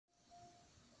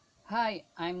Hi,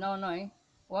 I'm Nonoy.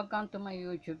 Welcome to my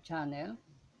YouTube channel.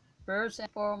 First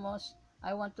and foremost,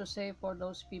 I want to say for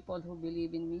those people who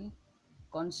believe in me,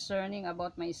 concerning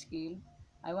about my skill,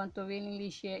 I want to willingly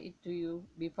share it to you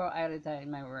before I retire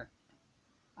my work.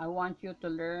 I want you to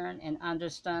learn and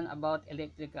understand about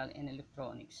electrical and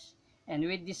electronics. And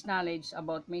with this knowledge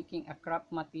about making a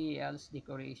craft materials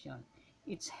decoration,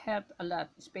 it's helped a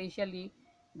lot, especially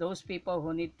those people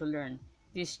who need to learn.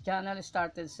 This channel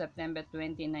started September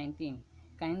 2019.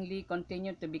 Kindly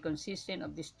continue to be consistent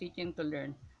of this teaching to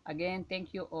learn. Again,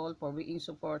 thank you all for being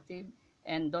supportive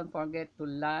and don't forget to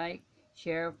like,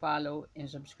 share, follow, and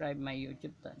subscribe my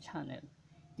YouTube channel.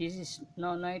 This is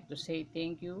Nonoy to say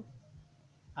thank you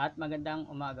at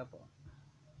magandang umaga po.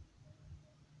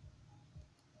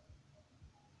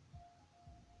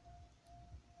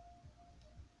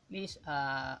 Please,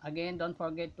 again, don't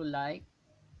forget to like,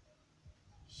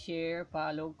 share,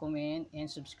 follow, comment, and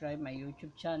subscribe my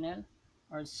YouTube channel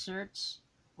or search,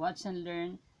 watch and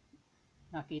learn,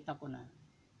 nakita ko na.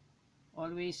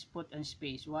 Always put on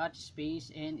space, watch,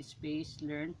 space, and space,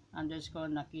 learn,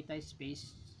 underscore, nakita,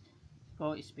 space,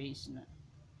 ko, space na.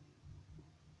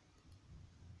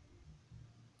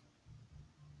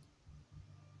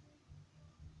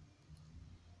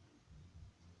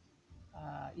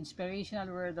 Inspirational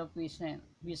word of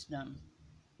wisdom.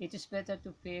 It is better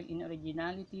to fail in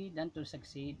originality than to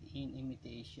succeed in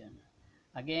imitation.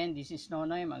 Again, this is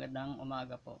Nonoy. Magandang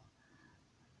umaga po.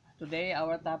 Today,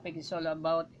 our topic is all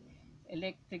about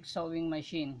electric sewing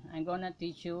machine. I'm gonna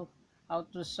teach you how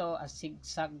to sew a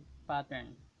zigzag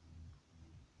pattern.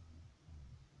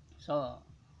 So,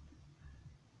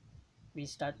 we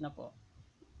start na po.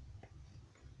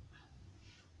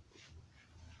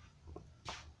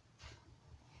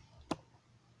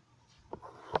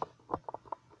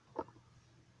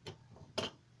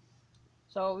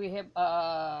 So, we have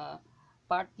a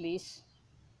part list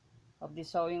of the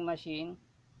sewing machine.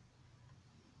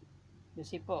 You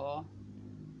see po, oh.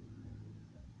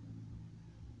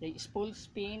 The spool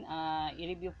spin,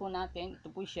 i-review po natin. Ito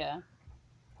po siya.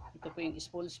 Ito po yung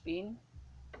spool spin.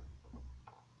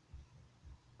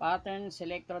 Pattern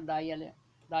selector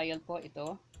dial po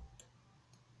ito.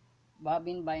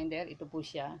 Bobbin binder, ito po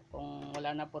siya. Kung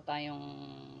wala na po tayong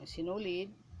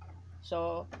sinulid,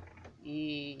 so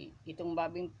itong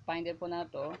bobbin binder po na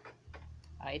to,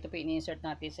 ito po in-insert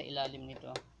natin sa ilalim nito.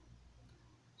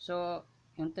 So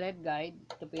yung thread guide,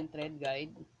 ito po yung thread guide.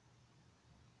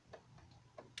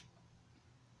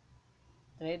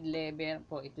 Thread lever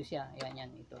po, ito siya.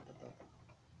 Ayan, ito.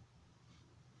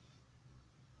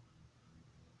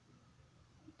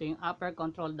 Ito yung upper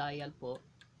control dial po.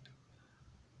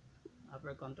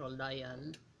 Upper control dial.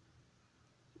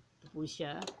 Ito po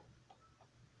siya.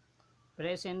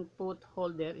 Present foot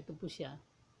holder, ito po siya.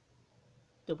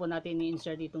 Ito po natin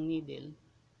i-insert itong needle.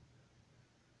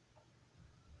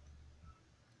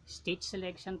 Stitch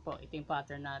selection po, ito yung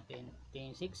pattern natin. Ito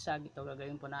yung zigzag, ito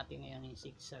gagawin po natin ngayon yung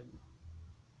zigzag.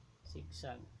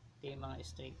 Zigzag, ito yung mga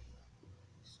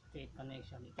straight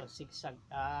connection. Ito zigzag.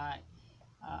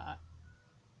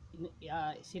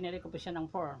 Sineri ko po siya ng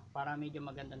 4 para medyo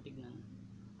magandang tignan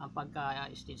ang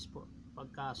pagka-stitch po,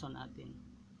 pagka-sew natin.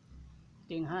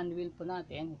 Ito yung hand wheel po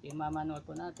natin, ito yung manual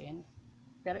po natin,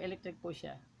 pero electric po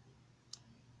siya.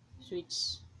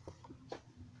 Switch.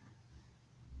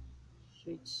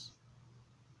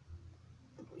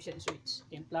 Ito po siya, switch.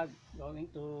 Ito yung plug going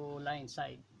to line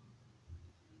side.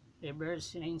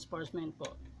 Reverse reinforcement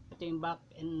po. Ito yung back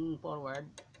and forward.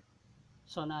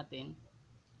 So natin.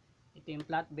 Ito yung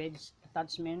flat bed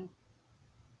attachment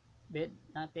bed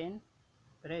natin.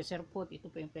 Pressure foot. Ito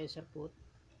po yung pressure foot.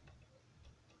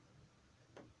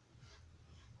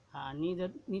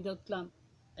 Needle clamp.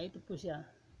 Ito po siya.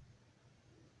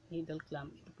 Needle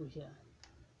clamp. Ito po siya.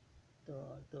 Ito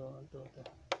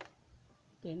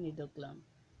yung needle clamp.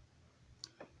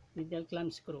 Needle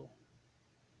clamp screw.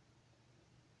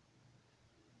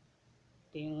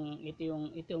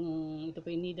 Ito po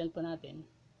yung needle pa natin.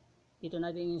 Dito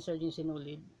natin insert yung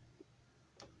sinulid.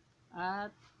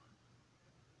 At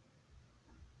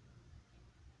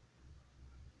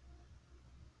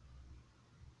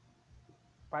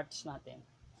parts natin.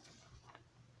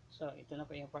 So, ito na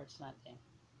po yung parts natin.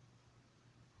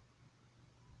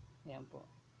 Ayan po.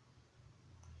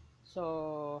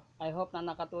 So, I hope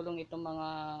na nakatulong itong mga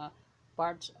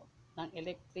parts ng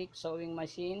electric sewing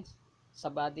machines sa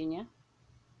body niya.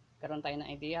 Karoon tayo ng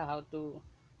idea how to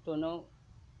know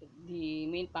the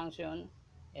main function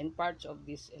and parts of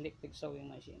this electric sewing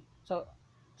machine. So,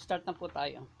 start na po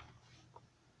tayo.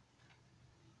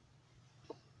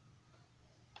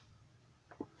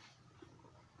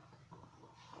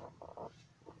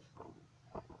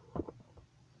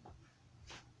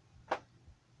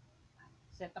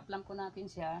 Set up lang po natin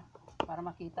siya para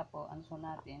makita po ang so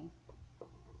natin.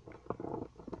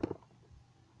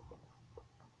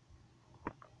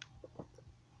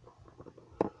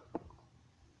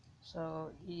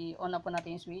 So, i-on na po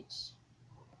natin yung switch.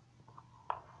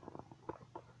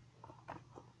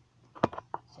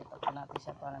 Set up po natin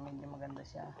siya para medyo maganda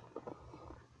siya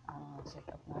ang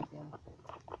setup natin.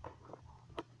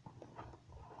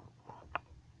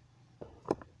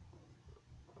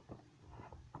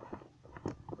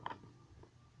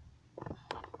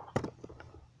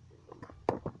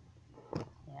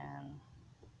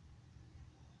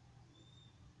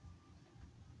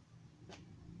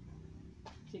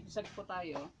 Zigzag po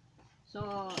tayo.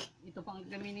 So, ito pang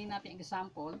gamitin natin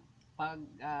example. Pag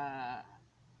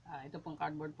ito pong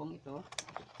cardboard pong ito,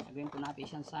 gagawin po natin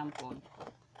siyang sample.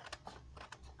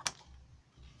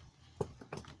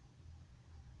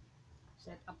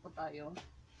 Set up po tayo.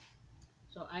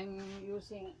 So, I'm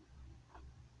using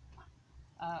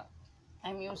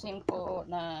po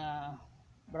na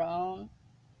brown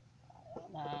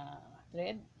na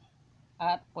thread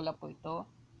at pula po ito.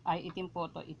 Ay, itim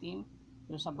po ito, itim.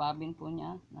 Doon sa bobbin po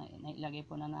niya, nailagay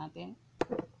po na natin.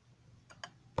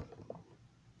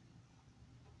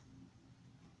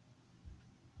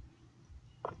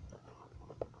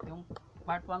 Yung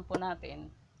part 1 po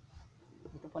natin,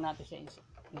 dito po natin siya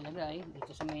ilagay.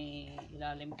 Dito sa may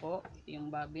ilalim po, ito yung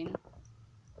bobbin.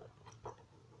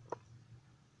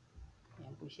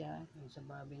 Ayan po siya, yung sa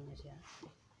bobbin niya siya.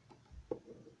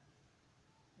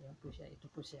 Ayan po siya,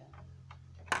 ito po siya.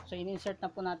 So, in-insert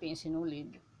na po natin yung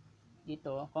sinulid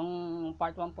dito. Kung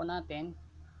part 1 po natin,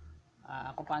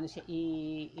 kung paano siya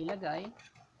ilagay.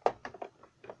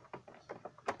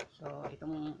 So,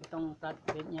 itong flat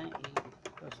bed niya,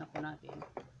 i-close na po natin.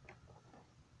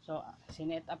 So,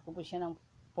 sinet up ko po siya ng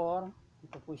 4.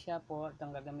 Ito po siya, 4.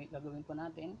 Itong gagawin po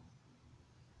natin.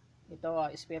 Ito,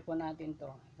 spare po natin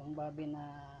to. Itong bobbin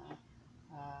na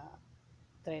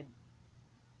thread.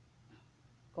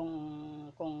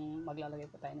 Kung maglalagay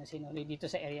po tayo ng sinuli dito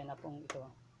sa area na pong ito,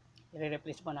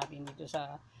 i-replace po natin dito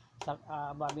sa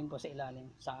bobbin po sa ilalim,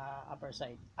 sa upper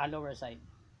side, lower side.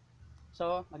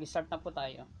 So, mag-start na po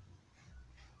tayo.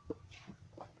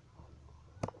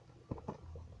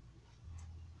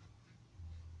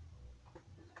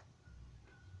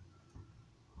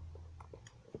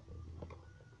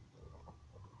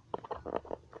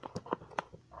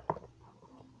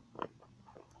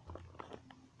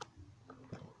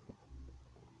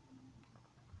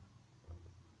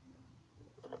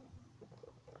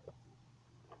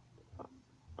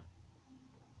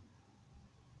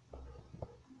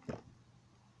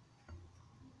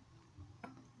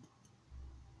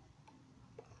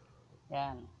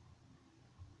 Yan.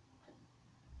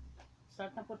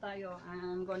 Start na po tayo.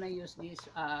 I'm gonna use this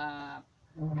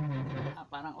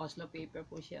parang Oslo paper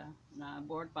po siya na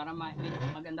board para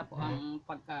maganda po ang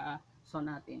pagka-sew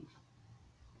natin.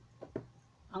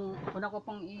 Ang una ko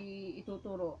pong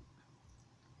ituturo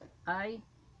ay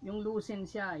yung loosen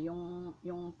siya,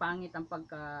 yung pangit ang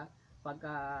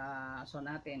pagka-sew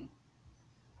natin.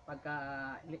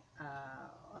 Pagka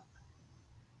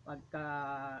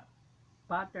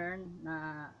pattern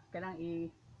na kailangan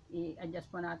i-adjust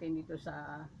po natin dito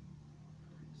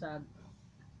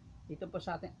dito po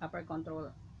sa ating upper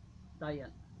control dial.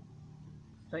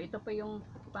 So ito po yung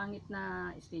pangit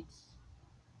na stitch.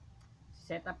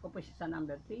 Set up ko po siya sa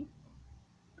number 3.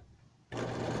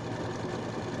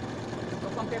 So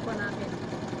compare po natin.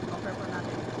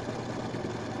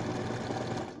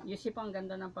 You see po ang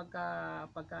ganda ng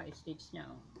pagka-stitch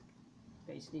niya.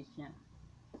 Pagka-stitch niya.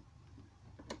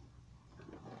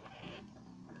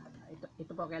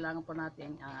 Ito po kailangan po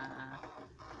natin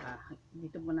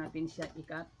dito po natin siya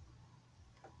ikat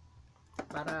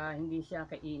para hindi siya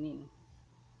kainin.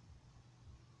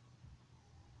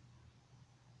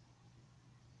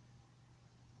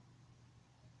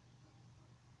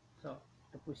 So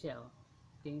ito po siya,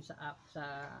 ito yung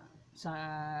sa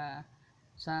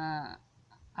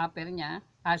upper niya,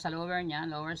 sa lower niya,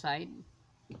 lower side.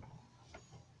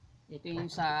 Ito yung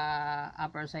sa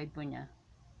upper side po niya.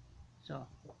 So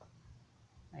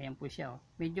ayan po siya.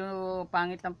 Medyo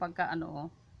pangit ang pagka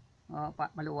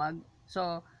maluwag.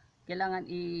 So kailangan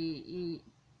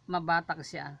mabatak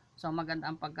siya. So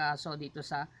maganda ang pagka-sew dito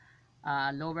sa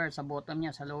lower, sa bottom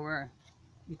niya, sa lower.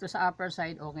 Dito sa upper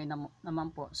side okay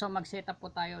naman po. So mag-set up po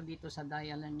tayo dito sa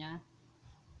dial niya.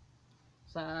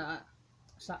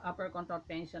 Sa upper control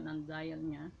tension ng dial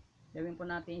niya. Gawin po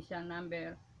natin siya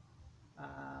number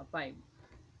 5.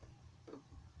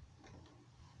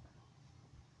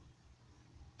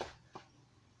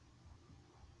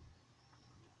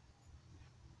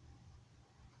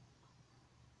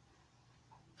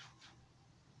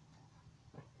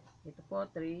 Ito po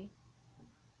 3.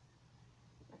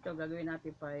 Ito gagawin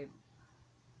natin 5.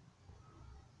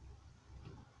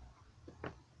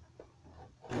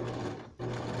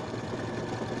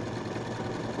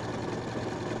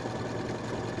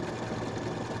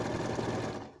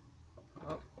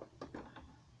 Oh.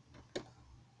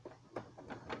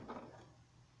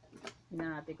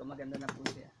 Tingnan natin kung maganda na po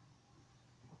siya.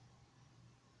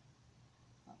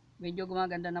 Medyo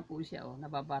gumaganda na po siya, oh,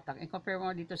 nababatak. I-compare mo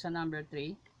dito sa number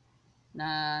 3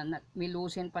 na may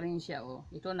loosen pa rin siya, oh.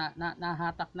 Ito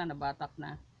nahatak na, nabatak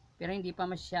na. Pero hindi pa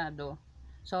masyado.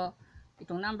 So,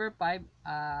 itong number 5,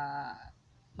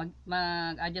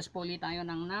 mag-adjust po ulit tayo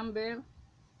ng number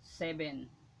 7.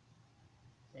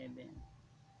 7.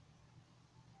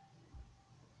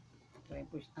 So,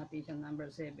 push natin siyang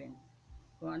number 7.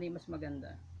 Kung ano yung mas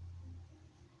maganda.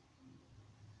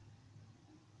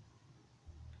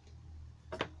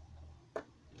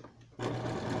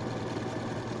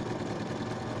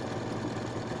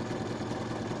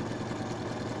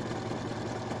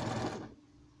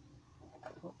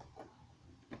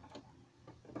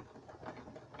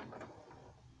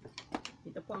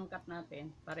 Ito po ang cut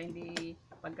natin para hindi,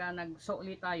 pagka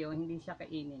nagsuuli tayo, hindi siya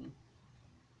kainin.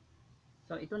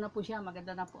 So ito na po siya,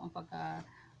 maganda na po ang pagka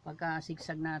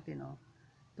zigzag natin, oh.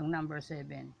 Itong number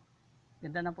 7.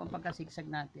 Ganda na po ang pagka zigzag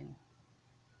natin.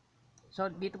 So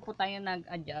dito po tayo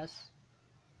nag-adjust.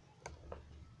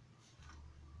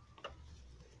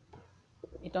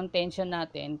 Itong tension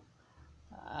natin,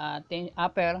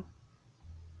 upper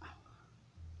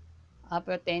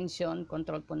tension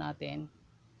control po natin.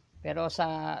 Pero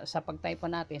sa pag-type po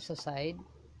natin sa side,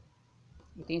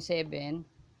 ito yung 7.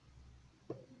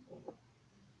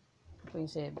 Ito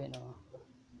yung 7, oh.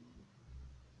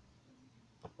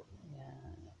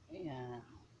 Ayan. Ayan.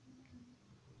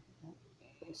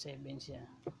 7 siya.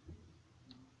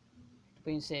 Ito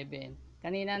po yung 7.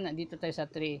 Kanina, dito tayo sa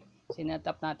 3.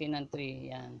 Sinetap natin ng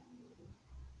 3. Yan.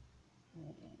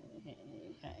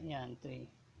 Yan, 3.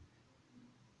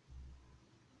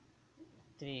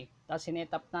 3. Tapos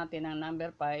sinetap natin ang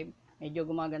number 5. Medyo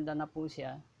gumaganda na po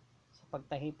siya sa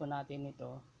pagtahi po natin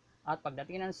ito. At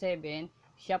pagdating ng 7,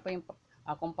 siya po yung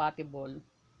compatible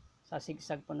sa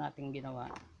zigzag po natin ginawa.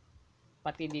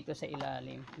 Pati dito sa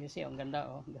ilalim. You see, ang ganda,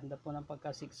 oh. Ganda po ng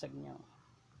pagka-zigzag niya.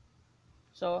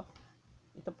 So,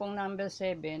 ito pong number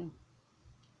 7.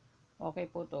 Okay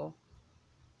po to.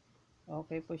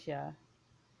 Okay po siya.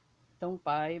 Itong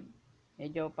 5,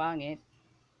 medyo pangit.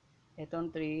 Itong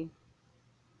 3,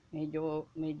 medyo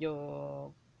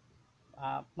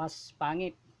mas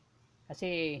pangit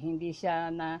kasi hindi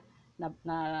siya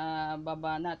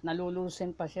nababanat,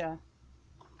 nalulusen pa siya.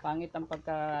 Pangit ang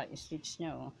pagka-stitch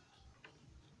niya, oh.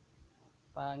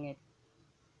 Pangit.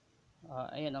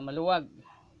 Ayan, oh, maluwag.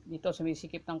 Dito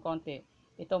sumisikip ng konti.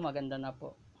 Ito maganda na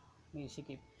po.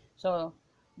 Sumisikip. So,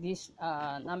 this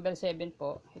number 7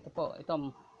 po, ito po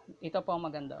ang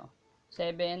maganda, oh.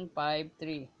 7, 5,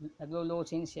 3.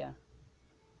 Naglulusin siya.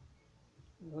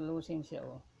 Lulusin siya,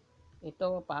 oh.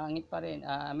 Ito pangit pa rin,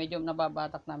 medyo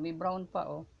nababatak na, may brown pa,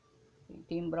 oh.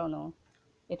 Ito yung brown, oh.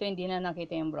 Ito hindi na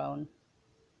nakita yung brown.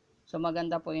 So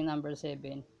maganda po yung number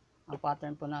 7. Ang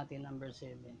pattern po natin number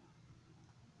 7.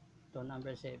 Ito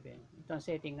number 7. Ito ang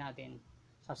setting natin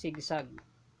sa zigzag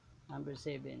number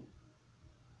 7.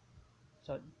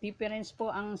 So difference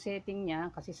po ang setting niya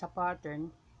kasi sa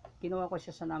pattern kinuha ko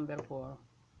siya sa number 4.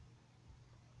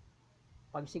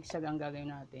 Pag zigzag ang gagawin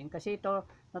natin. Kasi ito,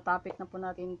 natapik na po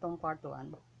natin itong part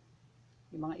 1.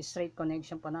 Yung mga straight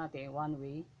connection pa natin, one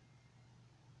way.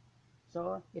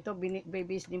 So, ito,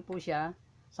 base din po siya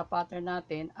sa pattern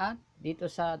natin at dito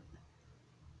sa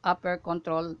upper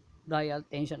control dial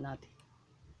tension natin.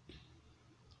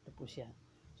 Ito po siya.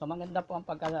 So, maganda po ang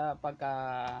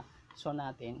pagka-so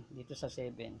natin dito sa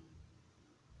 7.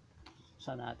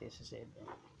 So, natin sa 7.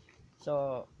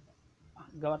 So,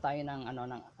 gawa tayo ng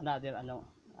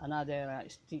another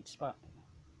stitch pa.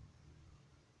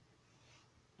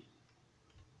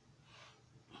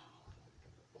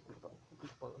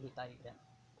 Ito ulit tayo dyan.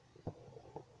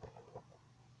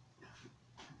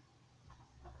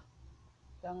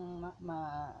 Ano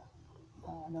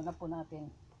na po natin,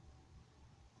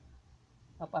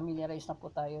 familiarize na po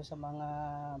tayo sa mga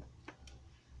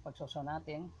pagsoso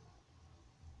natin.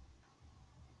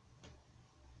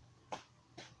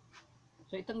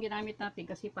 So itong ginamit natin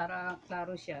kasi para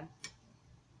klaro siya.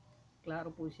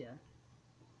 Klaro po siya.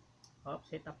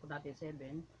 Set up po natin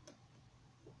 7.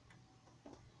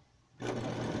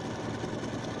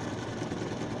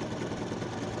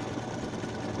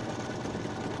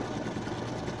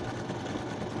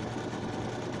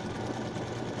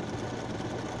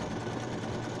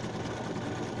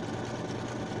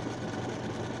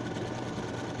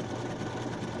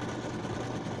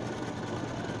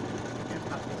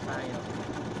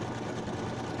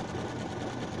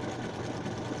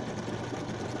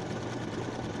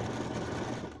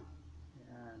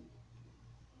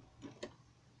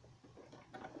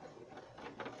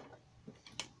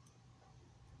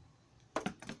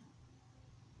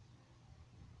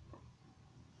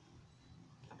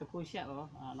 ito po siya, oh.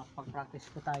 Nakapag-practice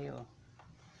po tayo.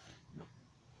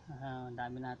 Ang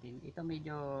dami natin. Ito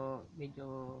medyo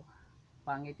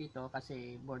pangit ito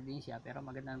kasi boarding siya, pero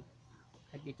maganda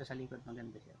dito sa likod,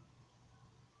 maganda siya.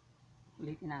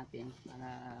 Ulitin natin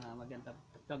para maganda.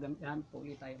 Ito, gamihan po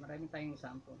ulit tayo. Maraming tayong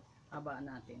sample.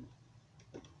 Habaan natin.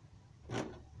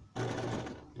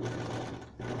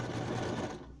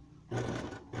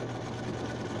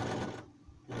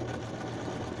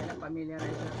 Kaya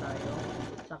familiarize na tayo.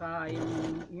 Saka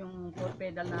yung foot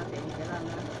pedal natin,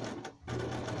 kailangan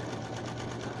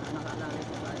nakaalala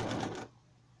po tayo.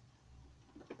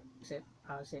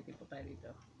 Setting po tayo dito.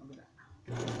 Maganda.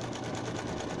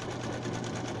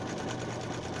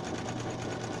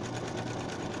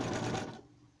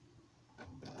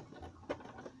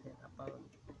 Set up out.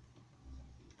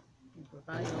 Ito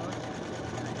tayo.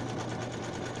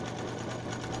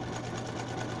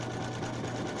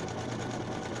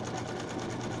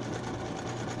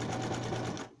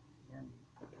 Yan.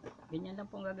 Ganyan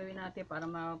lang pong gagawin natin para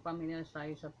mapamiliar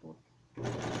tayo sa foot.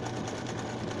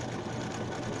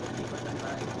 Ikot lang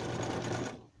tayo.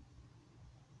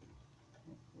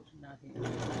 Puso natin.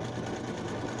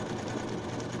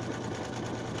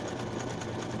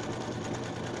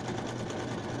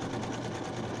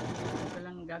 Ito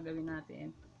lang gagawin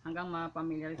natin hanggang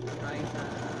mapamiliar tayo sa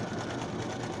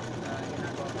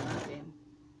ginagawa ko natin.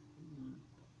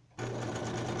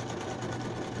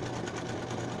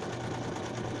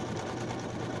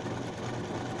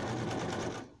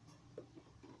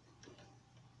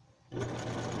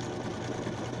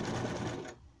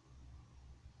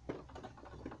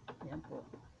 Yan po.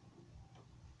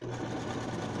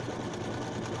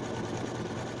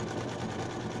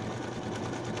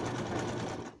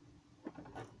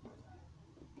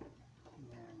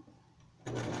 Yan.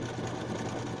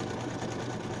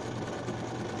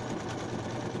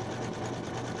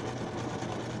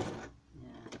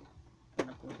 Yan. Ito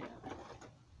na po siya.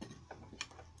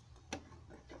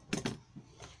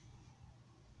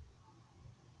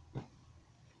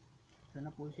 Ito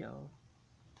na po siya, oh.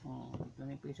 Oh, ito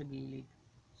na po sa gilid.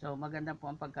 So maganda po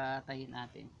ang pagkatahi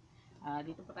natin.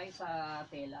 Dito po tayo sa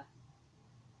tela.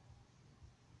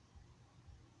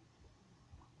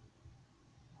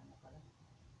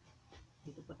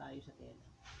 Dito po tayo sa tela.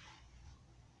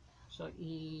 So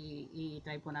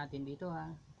i-try po natin dito, ha.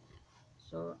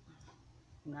 So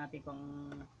natin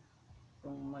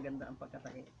kung maganda ang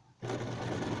pagkatahi.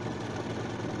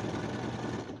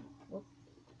 Oop.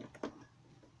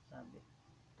 Sabi.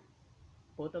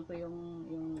 Putol po yung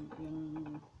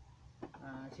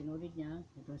sinulid niya.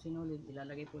 Itong sinulid,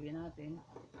 ilalagay po rin natin.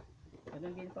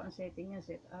 Ganun din po ang setting niya,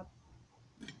 set up.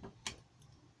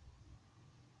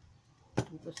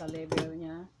 Dito sa level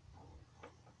niya.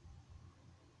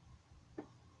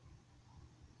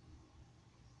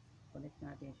 Connect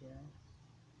natin siya.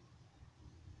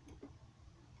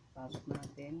 Pasok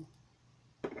natin.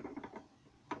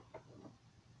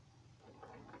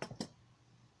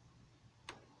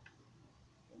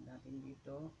 Natin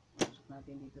dito. Pasok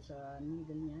natin dito sa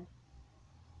needle niya.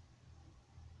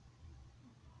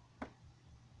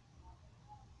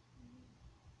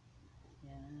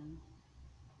 Yan.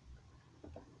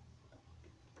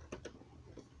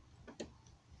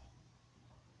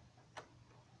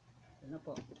 Ito na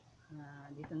po.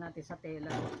 Dito natin sa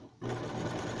tela.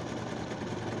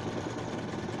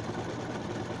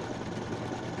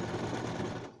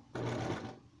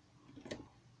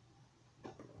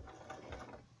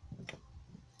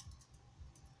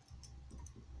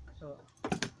 So,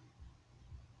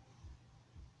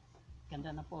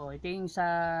 ganda na po. Ito yung sa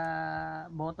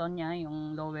button niya,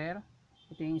 yung lower.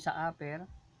 Ito yung sa upper.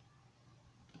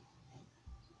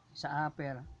 Sa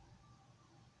upper.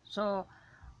 So,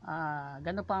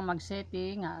 gano pa ang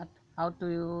mag-setting at how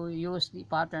to use the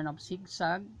pattern of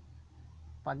zigzag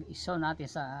pag isaw natin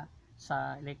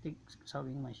sa electric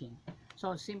sewing machine.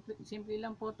 So, simple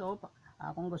lang po to.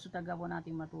 Kung gusto talaga po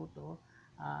natin matuto,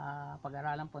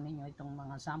 pag-aralan po ninyo itong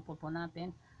mga sample po natin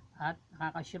at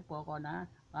nakaka-share po ako na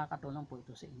makakatulong po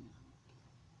ito sa inyo.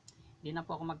 Hindi na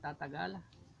po ako magtatagal.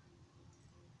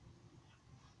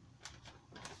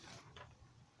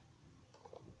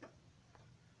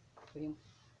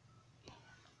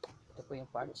 Ito po yung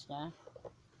parts nya.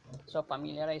 So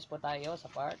familiarize po tayo sa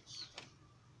parts.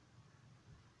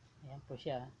 Ayan po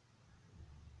siya.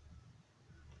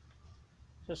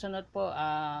 Susunod po,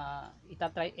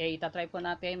 itatry po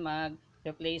natin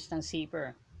mag-replace ng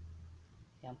zipper.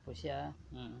 Ayan po siya.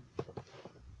 Ayan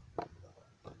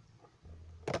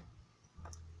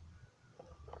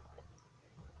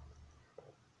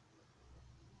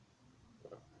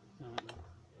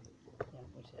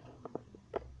po siya.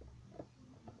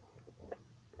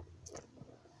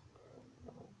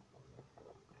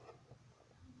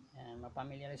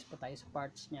 ma-familiarize po tayo sa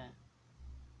parts niya.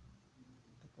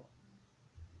 Ito po.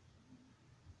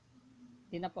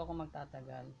 Hindi na po ako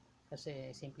magtatagal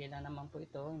kasi simple lang naman po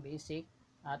ito, basic,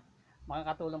 at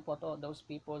makakatulong po to those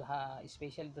people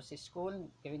especially do sa school,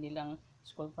 gawin nilang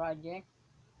school project,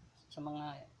 sa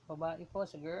mga babae po,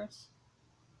 sa girls.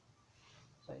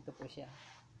 So ito po siya.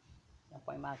 Yan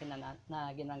po yung makina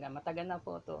na ginagamit. Matagal na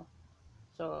po to.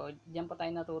 So diyan po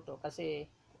tayo natuto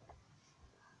kasi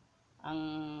ang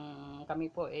kami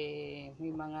po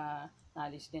may mga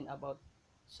knowledge din about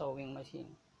sewing machine.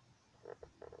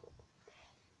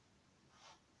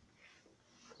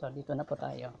 So dito na po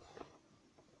tayo.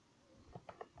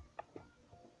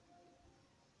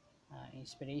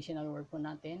 Inspirational word po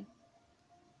natin.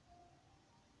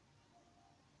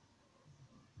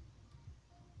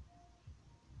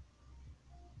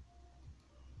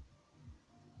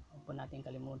 Huwag po natin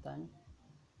kalimutan.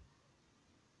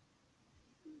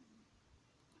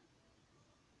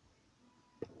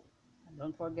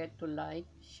 Don't forget to like,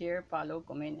 share, follow,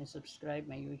 comment, and subscribe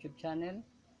my YouTube channel.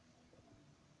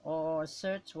 Or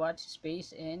search watch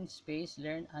space and space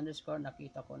learn underscore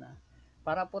nakita ko na.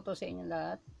 Para po to sa inyo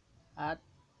lahat. At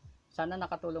sana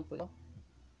nakatulong po ito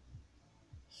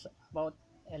about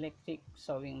electric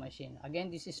sewing machine.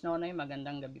 Again, this is Nonoy.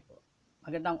 Magandang gabi po.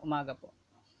 Magandang umaga po.